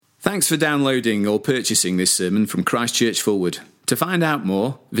Thanks for downloading or purchasing this sermon from Christchurch Fulwood. To find out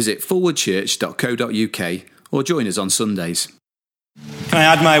more, visit fulwoodchurch.co.uk or join us on Sundays. Can I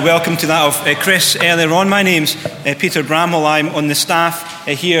add my welcome to that of Chris earlier on? My name's Peter Bramhall. I'm on the staff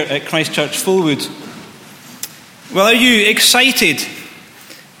here at Christchurch Fulwood. Well, are you excited?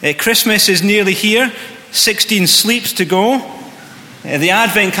 Christmas is nearly here. 16 sleeps to go. The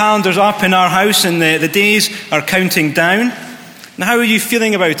Advent calendar's up in our house and the days are counting down. Now, how are you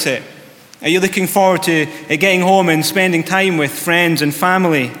feeling about it? Are you looking forward to getting home and spending time with friends and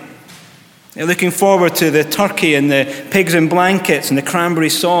family? Are you looking forward to the turkey and the pigs in blankets and the cranberry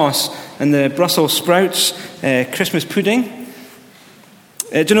sauce and the Brussels sprouts, Christmas pudding?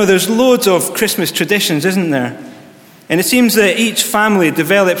 Do you know, there's loads of Christmas traditions, isn't there? And it seems that each family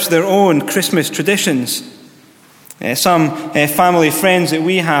develops their own Christmas traditions. Some family friends that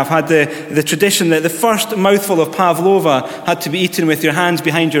we have had the tradition that the first mouthful of pavlova had to be eaten with your hands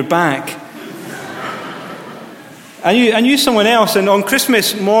behind your back. I knew someone else, and on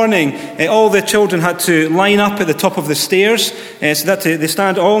Christmas morning, all the children had to line up at the top of the stairs, so that they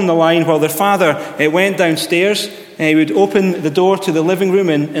stand all in the line while their father went downstairs. He would open the door to the living room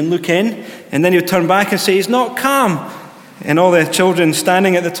and look in, and then he would turn back and say, "He's not come." And all the children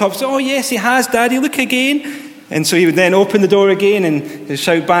standing at the top say, "Oh yes, he has, Daddy, look again." And so he would then open the door again and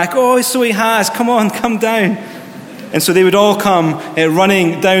shout back, "Oh, so he has, come on, come down." And so they would all come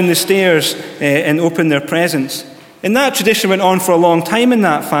running down the stairs and open their presents. And that tradition went on for a long time in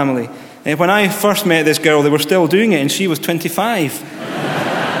that family. When I first met this girl, they were still doing it, and she was 25.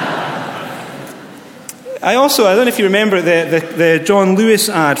 I don't know if you remember the John Lewis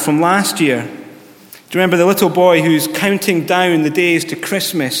ad from last year. Do you remember the little boy who's counting down the days to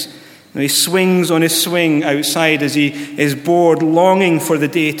Christmas? And he swings on his swing outside as he is bored, longing for the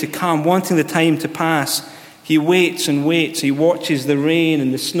day to come, wanting the time to pass. He waits and waits. He watches the rain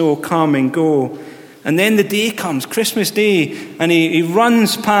and the snow come and go. And then the day comes, Christmas Day, and he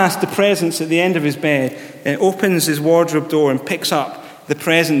runs past the presents at the end of his bed and opens his wardrobe door and picks up the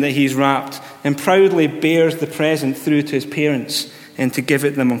present that he's wrapped and proudly bears the present through to his parents and to give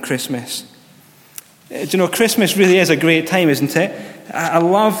it them on Christmas. Do you know, Christmas really is a great time, isn't it? I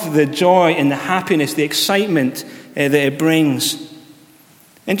love the joy and the happiness, the excitement that it brings.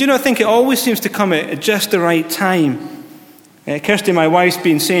 And do you know, I think it always seems to come at just the right time. Kirsty, my wife's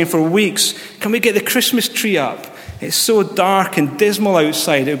been saying for weeks, "Can we get the Christmas tree up? It's so dark and dismal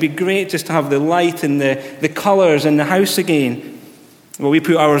outside. It would be great just to have the light and the colours in the house again." Well, we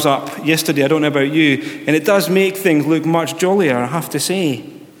put ours up yesterday, I don't know about you, and it does make things look much jollier, I have to say.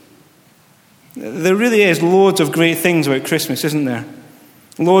 There really is loads of great things about Christmas, isn't there?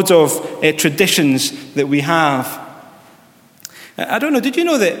 Loads of traditions that we have. I don't know, did you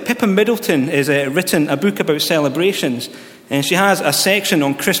know that Pippa Middleton has written a book about celebrations? And she has a section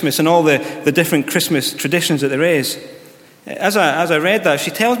on Christmas and all the different Christmas traditions that there is. As I read that,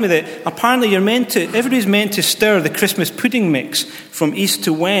 she tells me that apparently everybody's meant to stir the Christmas pudding mix from east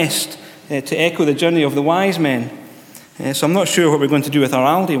to west to echo the journey of the wise men. So I'm not sure what we're going to do with our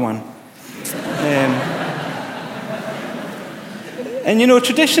Aldi one. And you know,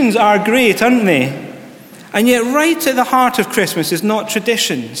 traditions are great, aren't they? And yet right at the heart of Christmas is not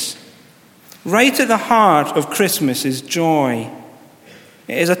traditions. Right at the heart of Christmas is joy.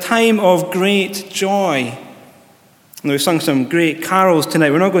 It is a time of great joy. And we've sung some great carols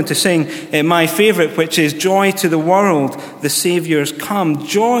tonight. We're not going to sing my favourite, which is "Joy to the World, the Saviour's Come."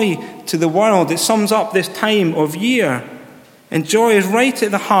 Joy to the world. It sums up this time of year. And joy is right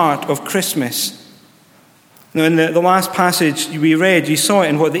at the heart of Christmas. Now, in the last passage we read, you saw it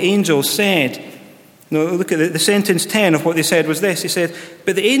in what the angels said. Now, look at the sentence 10 of what they said was this. He said,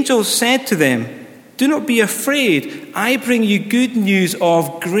 "But the angels said to them, 'Do not be afraid. I bring you good news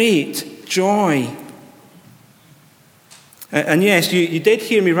of great joy.'" And yes, you did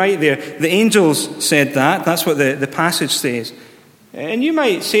hear me right there. The angels said that. That's what the passage says. And you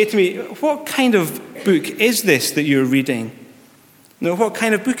might say to me, "What kind of book is this that you're reading?" No, what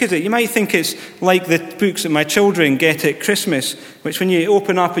kind of book is it? You might think it's like the books that my children get at Christmas, which when you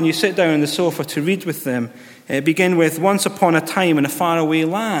open up and you sit down on the sofa to read with them, begin with "Once upon a time in a faraway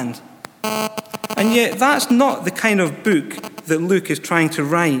land." And yet that's not the kind of book that Luke is trying to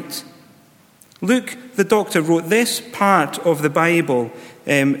write. Luke, the doctor, wrote this part of the Bible,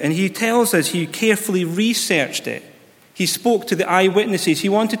 and he tells us he carefully researched it. He spoke to the eyewitnesses. He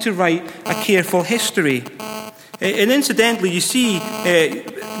wanted to write a careful history. And incidentally, you see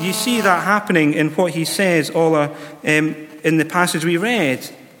that happening in what he says all in the passage we read.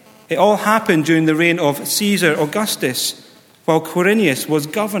 It all happened during the reign of Caesar Augustus, while Quirinius was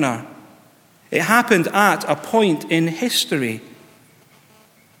governor. It happened at a point in history.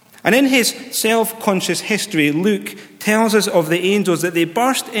 And in his self-conscious history, Luke tells us of the angels that they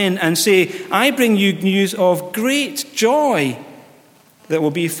burst in and say, I bring you news of great joy that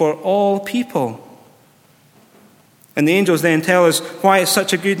will be for all people. And the angels then tell us why it's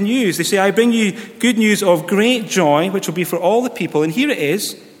such a good news. They say, I bring you good news of great joy, which will be for all the people. And here it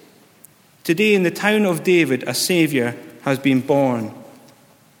is. Today in the town of David, a Saviour has been born.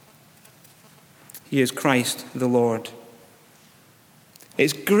 He is Christ the Lord.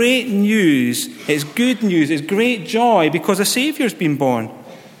 It's great news, it's good news, it's great joy because a Saviour's been born.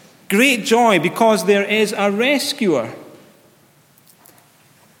 Great joy because there is a rescuer.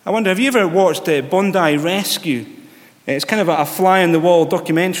 I wonder, have you ever watched Bondi Rescue? It's kind of a fly-on-the-wall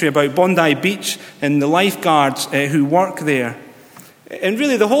documentary about Bondi Beach and the lifeguards who work there. And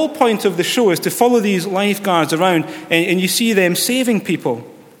really the whole point of the show is to follow these lifeguards around and you see them saving people.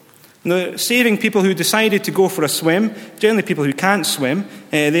 Saving people who decided to go for a swim, generally people who can't swim.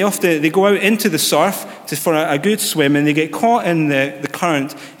 They go out into the surf for a good swim and they get caught in the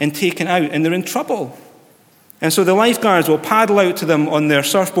current and taken out and they're in trouble. And so the lifeguards will paddle out to them on their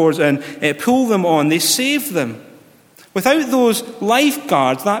surfboards and pull them on. They save them. Without those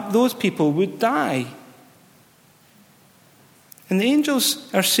lifeguards, those people would die. And the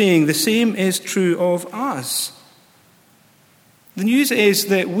angels are saying the same is true of us. The news is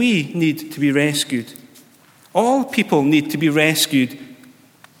that we need to be rescued. All people need to be rescued.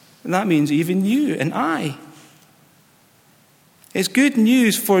 And that means even you and I. It's good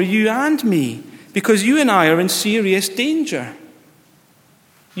news for you and me because you and I are in serious danger.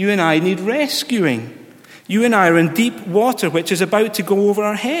 You and I need rescuing. You and I are in deep water which is about to go over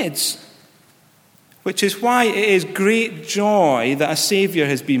our heads. Which is why it is great joy that a Saviour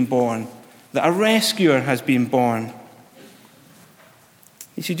has been born, that a rescuer has been born.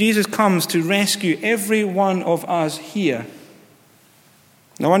 You see, Jesus comes to rescue every one of us here.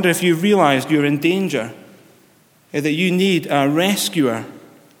 And I wonder if you've realized you're in danger, that you need a rescuer.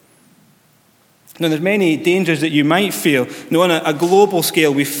 Now, there's many dangers that you might feel. Now, on a global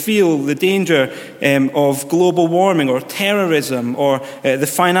scale, we feel the danger of global warming or terrorism or the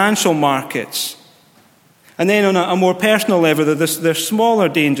financial markets. And then on a more personal level, there's smaller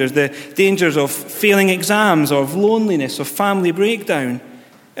dangers, the dangers of failing exams, of loneliness, of family breakdown.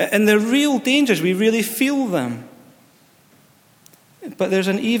 And they're real dangers, we really feel them. But there's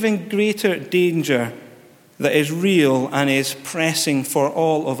an even greater danger that is real and is pressing for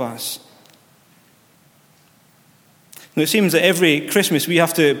all of us. Now, it seems that every Christmas we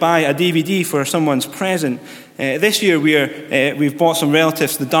have to buy a DVD for someone's present. This year we've bought some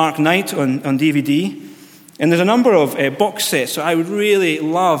relatives The Dark Knight on DVD. And there's a number of box sets that I would really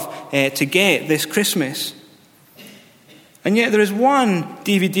love to get this Christmas. And yet there is one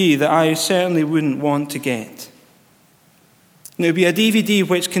DVD that I certainly wouldn't want to get. And it would be a DVD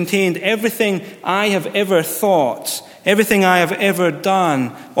which contained everything I have ever thought, everything I have ever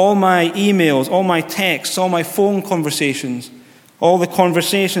done, all my emails, all my texts, all my phone conversations, all the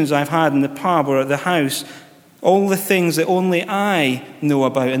conversations I've had in the pub or at the house, all the things that only I know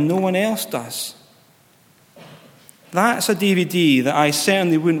about and no one else does. That's a DVD that I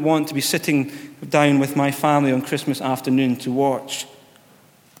certainly wouldn't want to be sitting down with my family on Christmas afternoon to watch.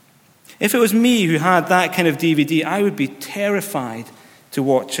 If it was me who had that kind of DVD, I would be terrified to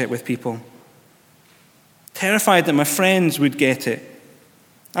watch it with people. Terrified that my friends would get it.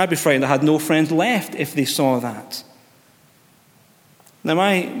 I'd be frightened I had no friends left if they saw that. Now,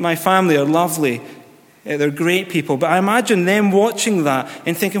 my family are lovely. They're great people. But I imagine them watching that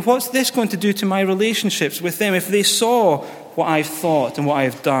and thinking, what's this going to do to my relationships with them if they saw what I've thought and what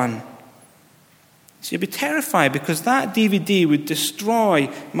I've done? So you'd be terrified because that DVD would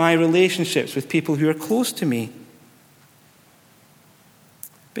destroy my relationships with people who are close to me.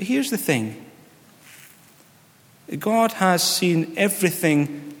 But here's the thing. God has seen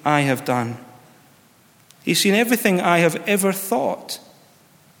everything I have done. He's seen everything I have ever thought.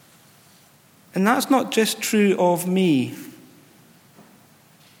 And that's not just true of me.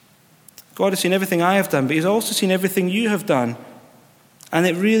 God has seen everything I have done, but He's also seen everything you have done. And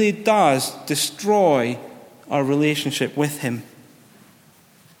it really does destroy our relationship with Him.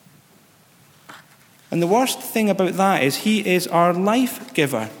 And the worst thing about that is He is our life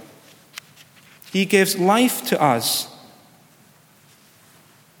giver. He gives life to us.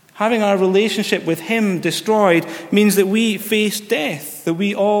 Having our relationship with Him destroyed means that we face death, that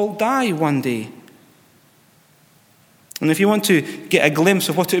we all die one day. And if you want to get a glimpse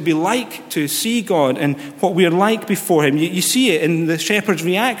of what it would be like to see God and what we're like before Him, you see it in the shepherd's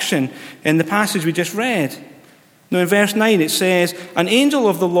reaction in the passage we just read. Now in verse 9 it says, "An angel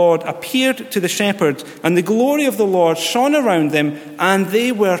of the Lord appeared to the shepherds, and the glory of the Lord shone around them, and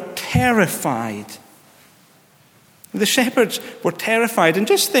they were terrified." The shepherds were terrified. And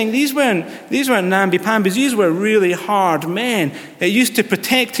just think, these weren't namby-pambies. These were really hard men, used to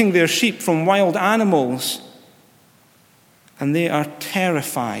protecting their sheep from wild animals. And they are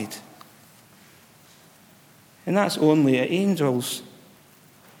terrified. And that's only angels.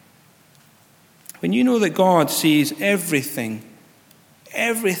 When you know that God sees everything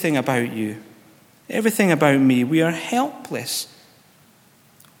about you, everything about me, we are helpless.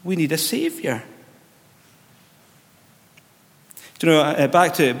 We need a Saviour. Do you know,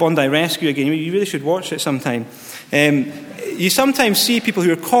 back to Bondi Rescue again, you really should watch it sometime. You sometimes see people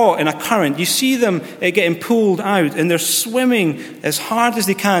who are caught in a current. You see them getting pulled out, and they're swimming as hard as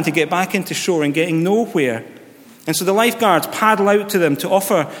they can to get back into shore and getting nowhere. And so the lifeguards paddle out to them to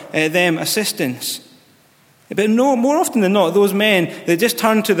offer them assistance. But no, more often than not, those men, they just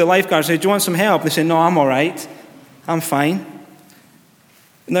turn to the lifeguards and say, "Do you want some help?" They say, "No, I'm all right. I'm fine."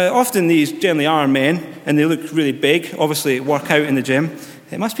 Now, often these generally are men, and they look really big, obviously work out in the gym.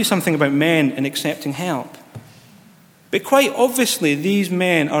 It must be something about men in accepting help. But quite obviously, these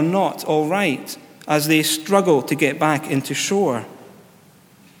men are not all right as they struggle to get back into shore.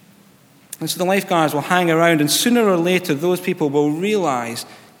 And so the lifeguards will hang around, and sooner or later, those people will realize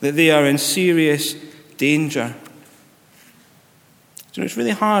that they are in serious danger. So it's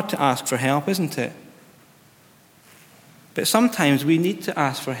really hard to ask for help, isn't it? But sometimes we need to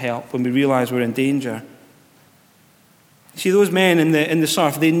ask for help when we realize we're in danger. See, those men in the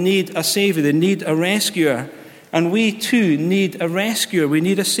surf, they need a Saviour, they need a rescuer. And we too need a rescuer. We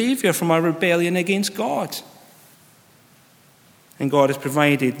need a Saviour from our rebellion against God. And God has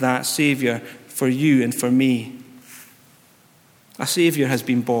provided that Saviour for you and for me. A Saviour has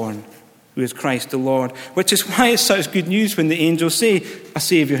been born, who is Christ the Lord, which is why it's such good news when the angels say a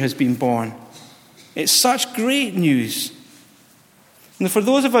Saviour has been born. It's such great news. And for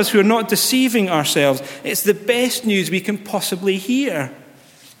those of us who are not deceiving ourselves, it's the best news we can possibly hear.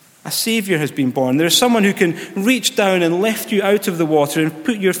 A Saviour has been born. There's someone who can reach down and lift you out of the water and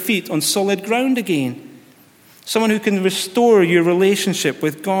put your feet on solid ground again. Someone who can restore your relationship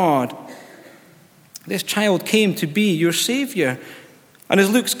with God. This child came to be your Saviour. And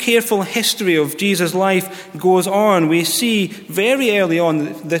as Luke's careful history of Jesus' life goes on, we see very early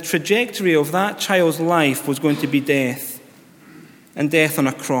on the trajectory of that child's life was going to be death. And death on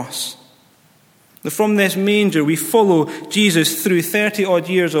a cross. From this manger, we follow Jesus through 30-odd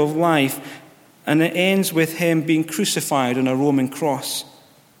years of life, and it ends with him being crucified on a Roman cross.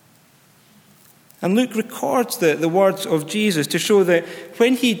 And Luke records the words of Jesus to show that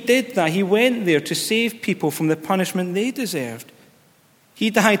when he did that, he went there to save people from the punishment they deserved.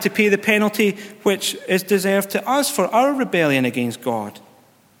 He died to pay the penalty which is deserved to us for our rebellion against God.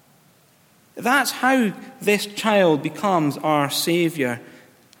 That's how this child becomes our Saviour.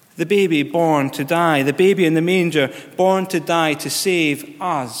 The baby born to die, the baby in the manger born to die to save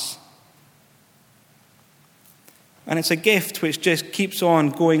us. And it's a gift which just keeps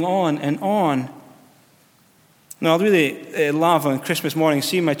on going on and on. Now, I really love on Christmas morning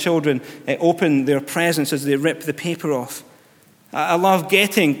seeing my children open their presents as they rip the paper off. I love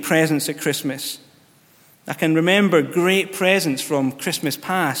getting presents at Christmas. I can remember great presents from Christmas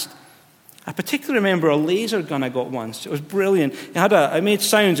past. I particularly remember a laser gun I got once. It was brilliant. It made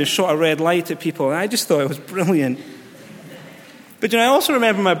sounds and shot a red light at people, and I just thought it was brilliant. But I also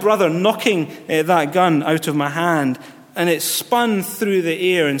remember my brother knocking that gun out of my hand, and it spun through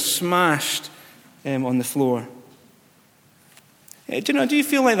the air and smashed on the floor. Do you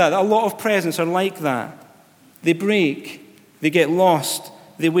feel like that? A lot of presents are like that. They break, they get lost,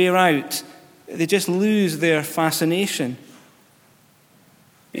 they wear out, they just lose their fascination.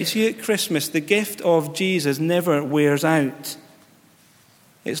 You see, at Christmas, the gift of Jesus never wears out.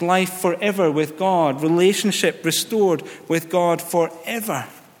 It's life forever with God, relationship restored with God forever.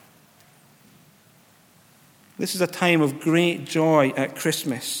 This is a time of great joy at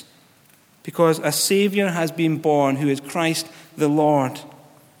Christmas because a Saviour has been born who is Christ the Lord.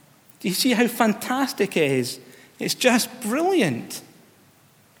 Do you see how fantastic it is? It's just brilliant.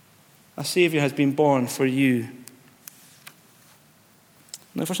 A Saviour has been born for you.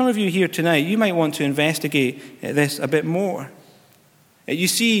 Now, for some of you here tonight, you might want to investigate this a bit more. You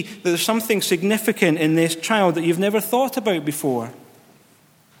see that there's something significant in this child that you've never thought about before.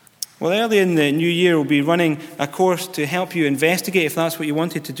 Well, early in the new year, we'll be running a course to help you investigate if that's what you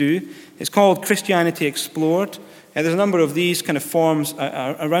wanted to do. It's called Christianity Explored. There's a number of these kind of forms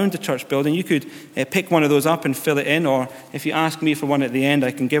around the church building. You could pick one of those up and fill it in, or if you ask me for one at the end,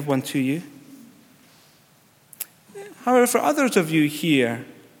 I can give one to you. However, for others of you here,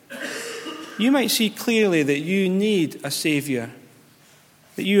 you might see clearly that you need a Saviour,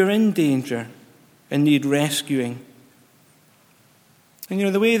 that you are in danger and need rescuing.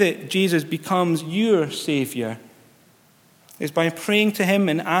 And the way that Jesus becomes your Saviour is by praying to him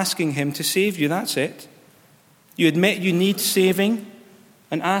and asking him to save you. That's it. You admit you need saving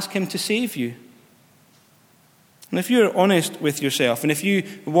and ask him to save you. And if you're honest with yourself, and if you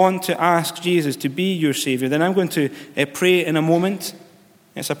want to ask Jesus to be your Saviour, then I'm going to pray in a moment.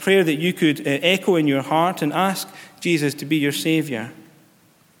 It's a prayer that you could echo in your heart and ask Jesus to be your Saviour.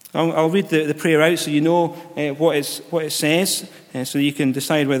 I'll read the prayer out so you know what it says, so you can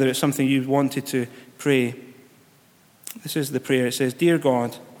decide whether it's something you wanted to pray. This is the prayer. It says, "Dear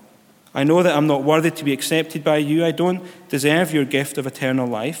God, I know that I'm not worthy to be accepted by you. I don't deserve your gift of eternal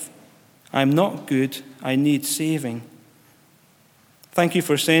life. I'm not good. I need saving. Thank you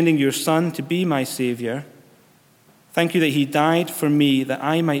for sending your Son to be my Saviour. Thank you that he died for me that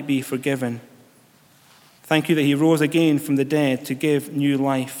I might be forgiven. Thank you that he rose again from the dead to give new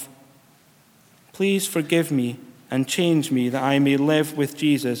life. Please forgive me and change me that I may live with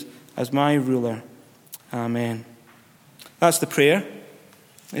Jesus as my ruler. Amen." That's the prayer.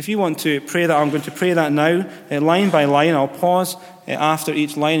 If you want to pray that, I'm going to pray that now, line by line. I'll pause after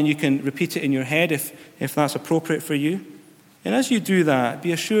each line and you can repeat it in your head if that's appropriate for you. And as you do that,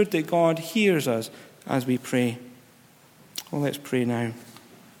 be assured that God hears us as we pray. Well, let's pray now.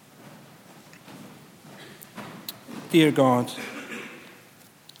 Dear God,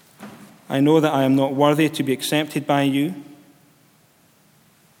 I know that I am not worthy to be accepted by you.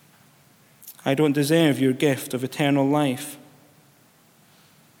 I don't deserve your gift of eternal life.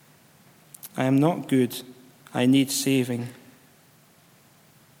 I am not good. I need saving.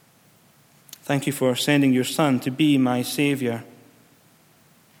 Thank you for sending your Son to be my Saviour.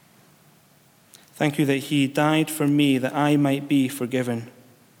 Thank you that he died for me that I might be forgiven.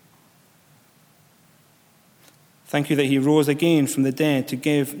 Thank you that he rose again from the dead to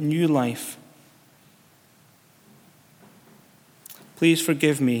give new life. Please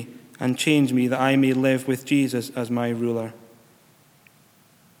forgive me and change me that I may live with Jesus as my ruler.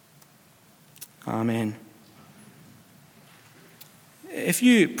 Amen. If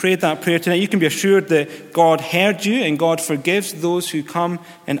you prayed that prayer tonight, you can be assured that God heard you and God forgives those who come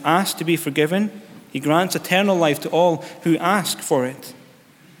and ask to be forgiven. He grants eternal life to all who ask for it.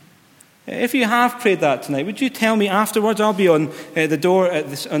 If you have prayed that tonight, would you tell me afterwards? I'll be on the door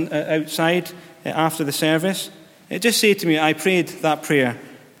outside after the service. Just say to me, "I prayed that prayer."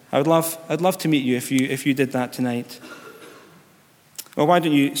 I'd love to meet you if you did that tonight. Well, why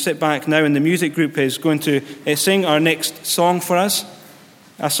don't you sit back now, and the music group is going to sing our next song for us.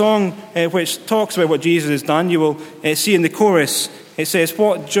 A song which talks about what Jesus has done. You will see in the chorus, it says,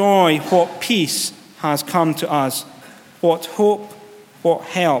 "What joy, what peace has come to us. What hope, what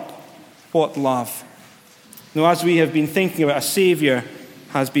help, what love." Now, as we have been thinking about, a Saviour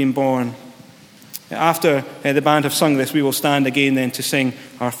has been born. After the band have sung this, we will stand again then to sing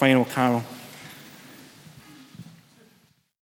our final carol.